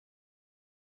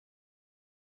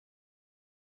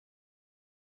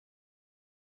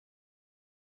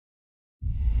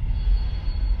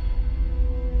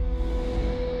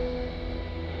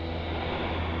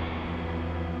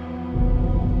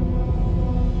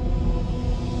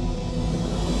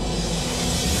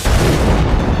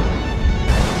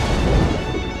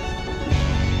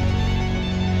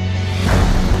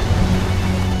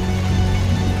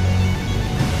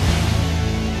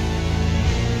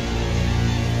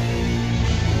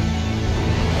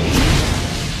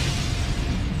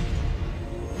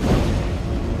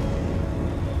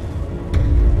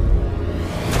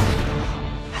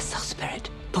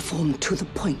Storm to the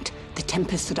point, the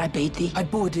tempest that I bade thee. I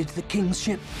boarded the king's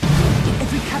ship. In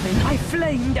every cabin I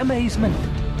flamed amazement.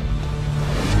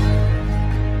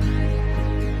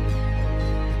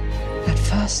 At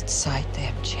first sight, they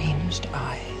have changed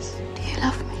eyes. Do you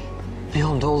love me?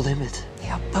 Beyond all limit. They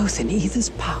are both in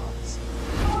either's powers.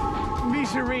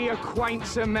 Misery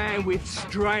acquaints a man with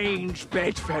strange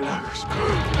bedfellows.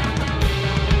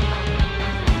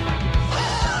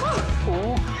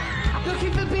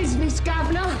 Looking for business,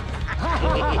 Governor?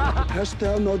 Hast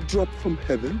thou not dropped from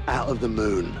heaven? Out of the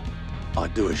moon, I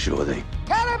do assure thee.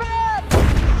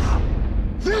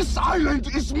 This island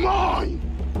is mine!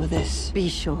 For this, be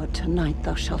sure tonight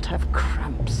thou shalt have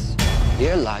cramps.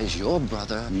 Here lies your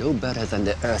brother, no better than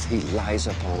the earth he lies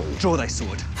upon. Draw thy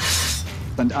sword,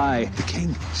 and I, the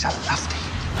king, shall love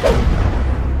thee.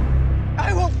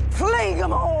 I will plague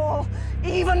them all,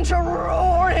 even to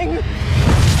roaring.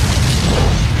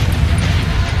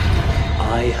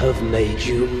 I have made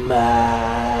you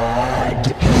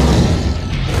mad.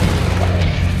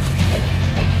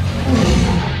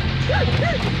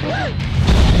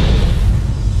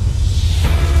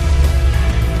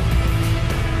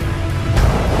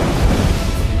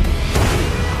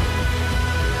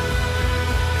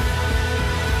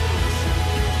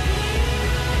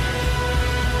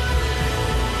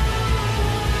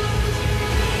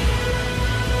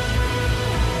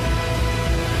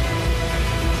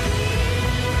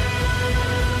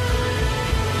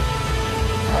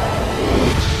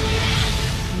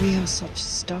 We are such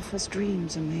stuff as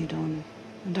dreams are made on,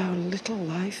 and our little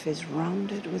life is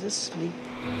rounded with a sleep.